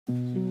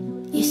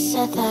You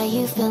said that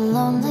you've been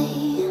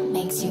lonely,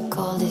 makes you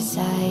cold as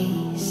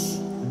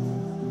ice.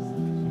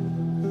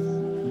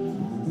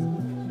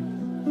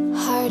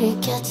 Hard to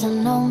get to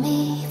know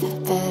me,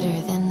 but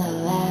better than the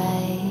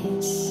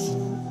lies.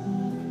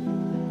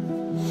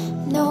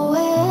 No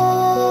way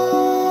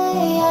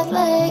I'd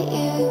let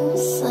you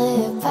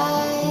slip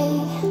by.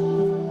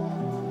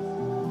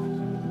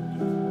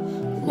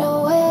 No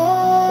way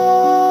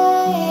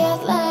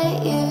I'd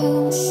let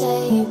you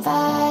say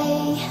bye.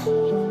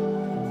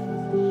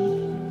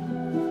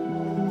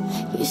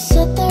 You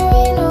said there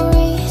ain't no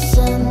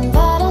reason,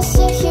 but I'll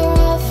sit here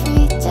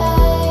every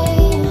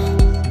day,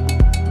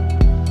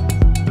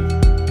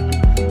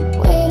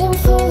 waiting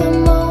for the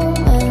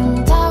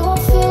moment I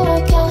won't feel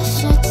like I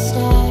should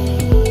stay.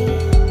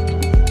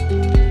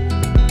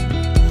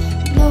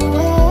 No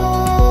way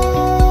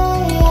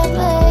I'd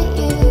let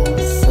you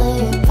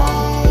slip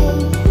by.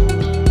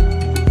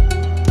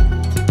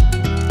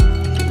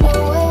 No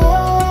way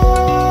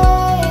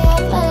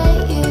I'd let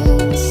you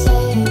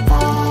say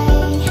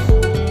bye.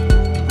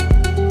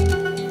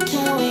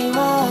 Can we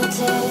watch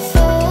it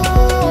fade,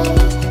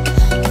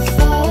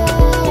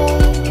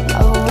 fade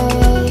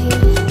away?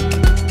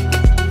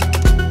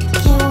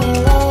 Can we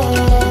let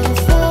it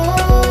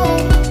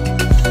fade,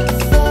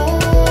 fade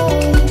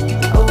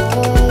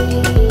away?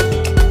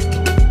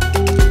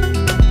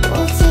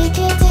 We'll take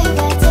it day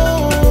by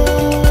day.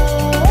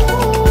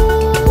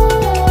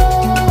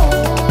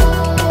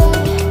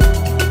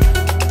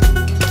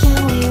 Can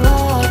we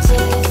watch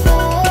it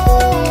fade,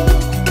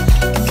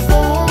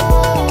 fade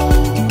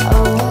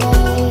away?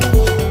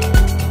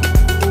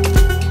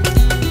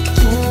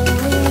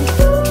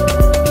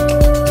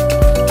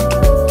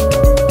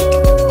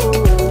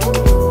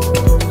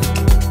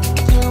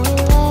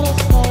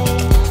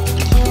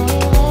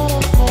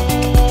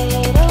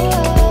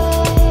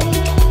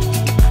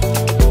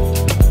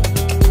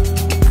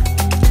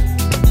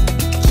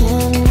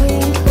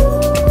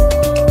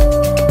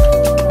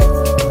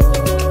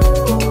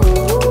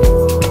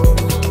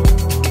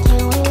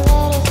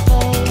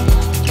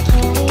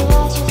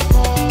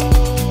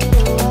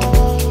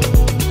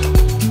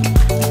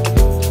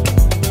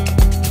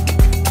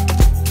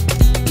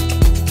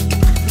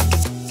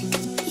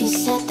 You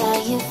said that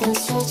you've been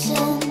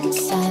searching,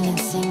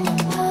 silencing your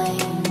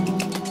mind,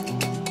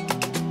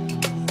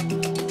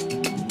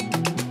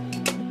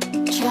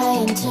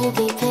 trying to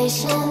be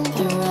patient,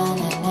 but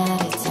running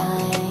out of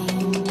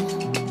time.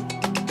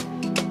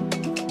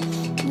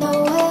 No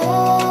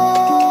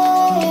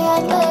way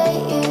I'd let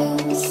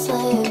you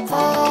slip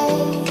by.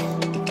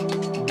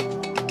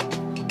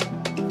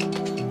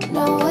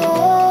 No way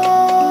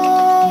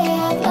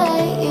I'd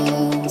let you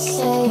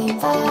say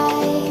bye.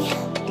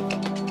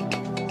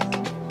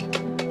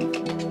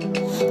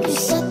 You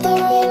said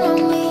there ain't no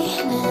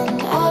meaning,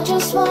 I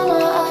just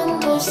wanna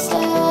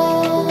understand.